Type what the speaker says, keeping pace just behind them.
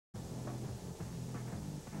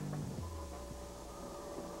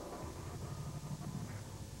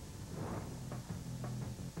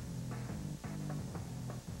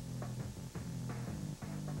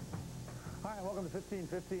welcome to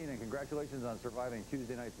 1515, and congratulations on surviving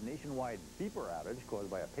Tuesday night's nationwide beeper outage caused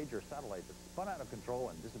by a pager satellite that spun out of control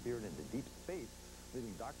and disappeared into deep space,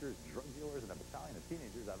 leaving doctors, drug dealers, and a battalion of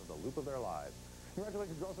teenagers out of the loop of their lives.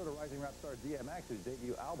 Congratulations also to rising rap star DMX, whose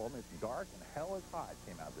debut album, It's Dark and Hell is Hot,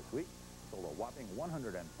 came out this week. Sold a whopping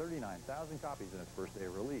 139,000 copies in its first day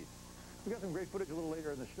of release. We got some great footage a little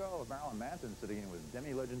later in the show of Marilyn Manson sitting in with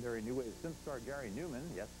demi-legendary new wave synth star Gary Newman.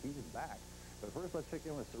 Yes, he's back. But first, let's check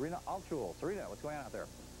in with Serena Altschul. Serena, what's going on out there?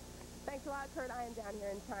 Thanks a lot, Kurt. I am down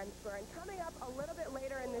here in Times Square. And coming up a little bit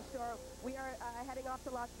later in the show, we are heading off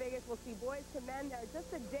to Las Vegas. We'll see Boys to Men there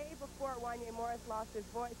just a day before Wanya Morris lost his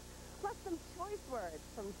voice. Plus some choice words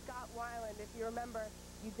from Scott Weiland. If you remember,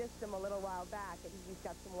 you dissed him a little while back, and he's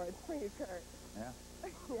got some words for you, Kurt. Yeah?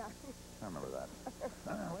 Yeah. I remember that.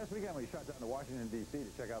 Last weekend, we shot down to Washington, D.C.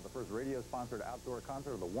 to check out the first radio-sponsored outdoor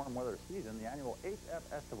concert of the warm weather season, the annual HF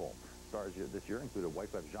Festival. Stars this year included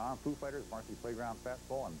Wyclef Jean, Foo Fighters, Marcy Playground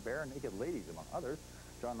Fastball, and Bare Naked Ladies, among others.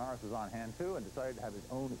 John Norris was on hand, too, and decided to have his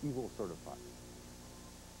own evil sort of fun.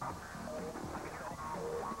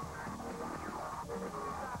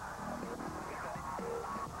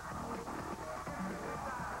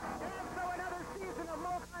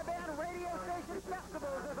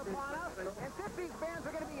 Festivals is upon us, and since these bands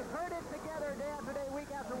are going to be herded together day after day,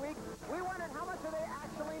 week after week, we wondered how much do they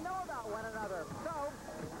actually know about one another. So,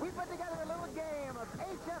 we put together a little game of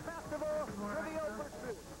HF Festival Trivial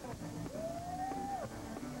Pursuit.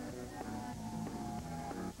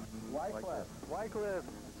 Wyclef. Wyclef.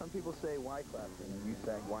 Some people say Wyclef, and you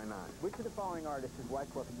say, why not? Which of the following artists has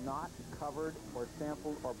Wyclef not covered or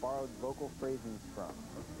sampled or borrowed vocal phrasings from?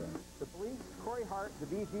 Okay. The Police, Corey Hart, the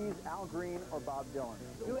Bee Gees, Al Green, or Bob Dylan?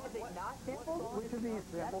 Who has it not sampled? Which of these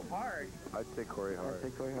sampled? That's hard. I'd say Corey Hart. I'd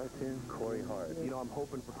say Corey Hart, too. Corey Hart. You know, I'm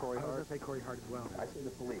hoping for Corey Hart. I was going to say Corey Hart as well. I say the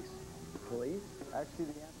Police. Police? Actually,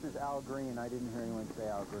 the answer is Al Green. I didn't hear anyone say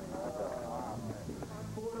Al Green.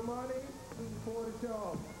 For the money, for the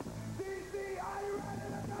job. DC, are you ready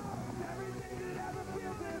to go? Everything that ever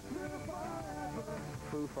feels is true forever.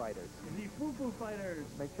 Foo Fighters. The Foo Fighters.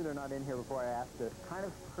 Make sure they're not in here before I ask this kind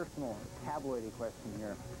of personal, tabloidy question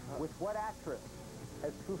here. With what actress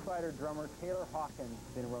has Foo Fighter drummer Taylor Hawkins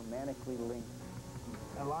been romantically linked?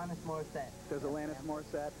 Alanis Morissette. Does Alanis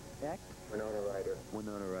Morissette act? Winona Ryder.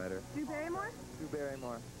 Winona Ryder. Drew Barrymore? Drew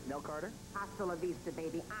Barrymore. Nell Carter? Hasta la vista,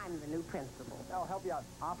 baby. I'm the new principal. I'll help you out.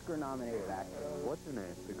 Oscar-nominated actress. What's her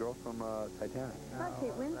name? The girl from Titanic. Not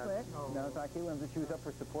Kate Winslet. No, it's not Kate Winslet. She was up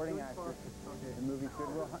for supporting actress. The movie's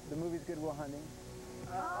Good Will Hunting.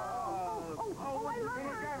 I love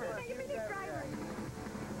her. Give me the driver.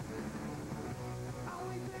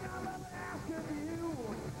 Only thing I'll ever ask of you,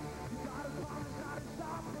 you gotta promise not to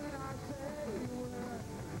stop when I say you will.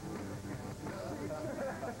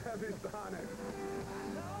 Be honest.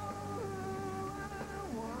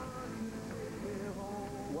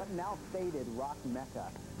 What now faded rock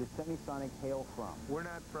mecca does Semisonic hail from? We're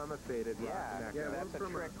not from a faded rock mecca. Yeah, that's a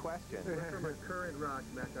trick question. We're from a current rock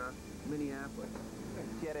mecca, Minneapolis.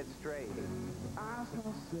 Get it straight.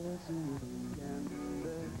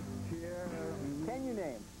 Can you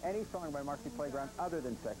name any song by Marcy Playground other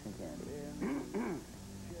than Sex and Candy?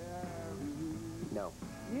 No.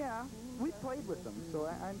 Yeah, we played with them, so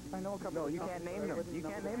I know a couple. No, you can't name them. You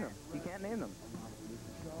can't name them. You can't name them.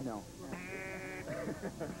 No.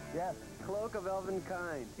 Yes. Cloak of Elven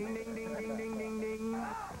Kind. Ding, ding, ding, ding, ding, ding, ding.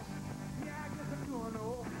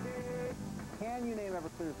 Can you name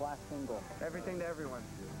Everclear's last single? Everything to Everyone.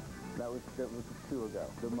 That was 2 ago.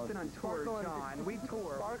 We've been on tour, John. We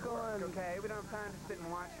tour. Sparkle and... Okay, we don't have time to sit and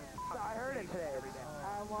watch them. I heard it today. Every day.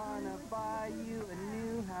 I wanna buy you a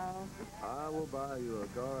new house. I will buy you a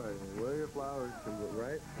garden where your flowers can grow,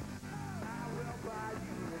 right?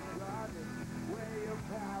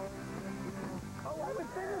 Oh, I was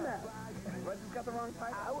singing that. But just got the wrong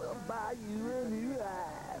title. I will buy you a new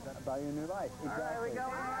life. Buy you a new life. Exactly. All right, there we go.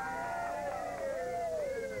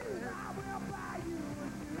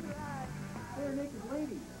 Bare Naked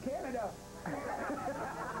Ladies, Canada.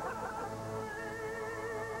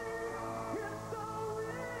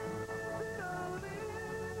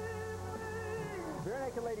 Bare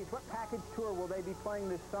Naked Ladies, what package tour will they be playing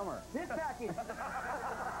this summer? This package.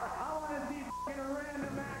 I want to see f***ing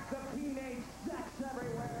random acts of teenage sex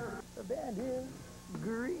everywhere. The band is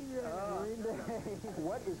Green Day. Green Day.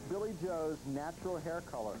 What is Billy Joe's natural hair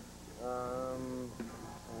color?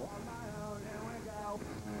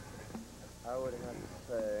 I would have to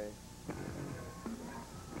say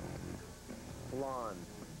blonde.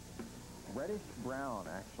 Reddish brown,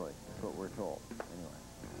 actually, is what we're told. Anyway,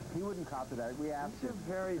 he wouldn't copy that. We asked him. These are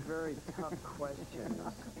very, very tough questions.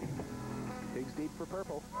 Pigs deep for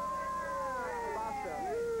purple.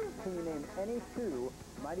 Bosstones. Can you name any two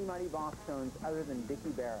Mighty Mighty Bosstones other than Dickie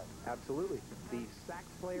Barrett? Absolutely. The sax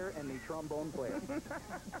player and the trombone player.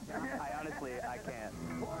 I honestly, I can't.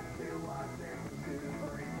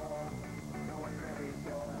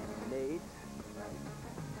 Nate.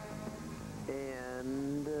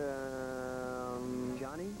 And,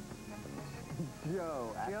 Johnny?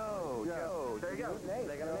 Joe. Joe. There you go. Nate.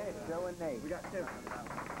 They got a Nate. Joe and Nate. We got two.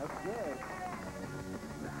 That's good.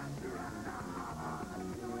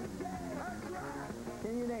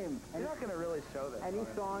 Can you name You're not going to really show this. any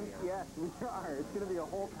song? Yes, we are. It's going to be a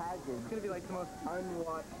whole package. It's going to be like the most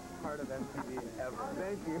unwatched part of MTV ever.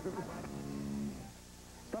 Thank you.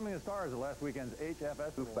 Stumbling the stars at last weekend's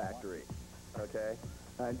HFS Food Factory. Okay?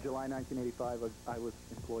 In July 1985, I was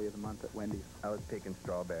Employee of the Month at Wendy's. I was picking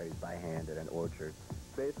strawberries by hand at an orchard.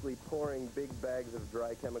 Basically pouring big bags of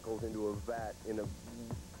dry chemicals into a vat in a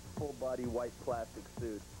full-body white plastic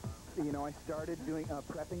suit. You know, I started doing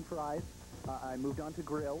prepping fries. I moved on to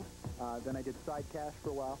grill. Then I did side cash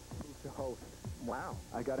for a while. Moved to host. Wow.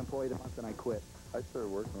 I got Employee of the Month and I quit. I started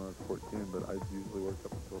working when I was 14, but I usually worked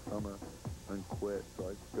up until summer and quit, so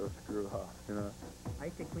I just go screw off, you know? I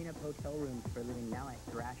used to clean up hotel rooms for a living. Now I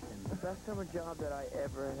thrash them. The best summer job that I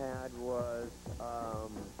ever had was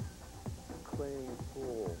cleaning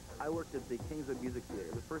pool. I worked at the Kingswood Music Theater.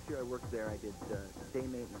 The first year I worked there, I did day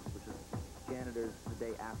maintenance, which is janitors the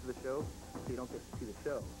day after the show, so you don't get to see the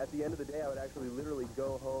show. At the end of the day, I would actually literally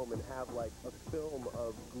go home and have like a film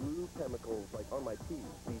of glue chemicals like on my teeth.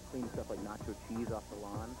 And you clean stuff like nacho cheese off the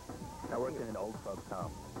lawn. I worked in an old folks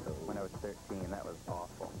home when I was 13. That was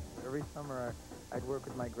awful. Every summer, I'd work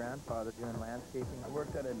with my grandfather doing landscaping. I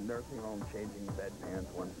worked at a nursing home changing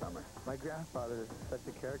bedpans one summer. My grandfather is such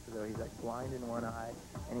a character, though. He's like blind in one eye,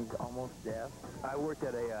 and he's almost deaf. I worked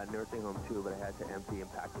at a nursing home too, but I had to empty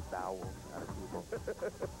and pack the bowels out of people.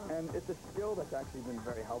 And it's a skill that's actually been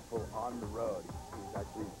very helpful on the road. He's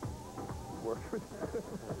actually worked with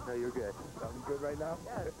No, you're good. I'm good right now?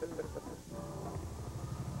 Yeah.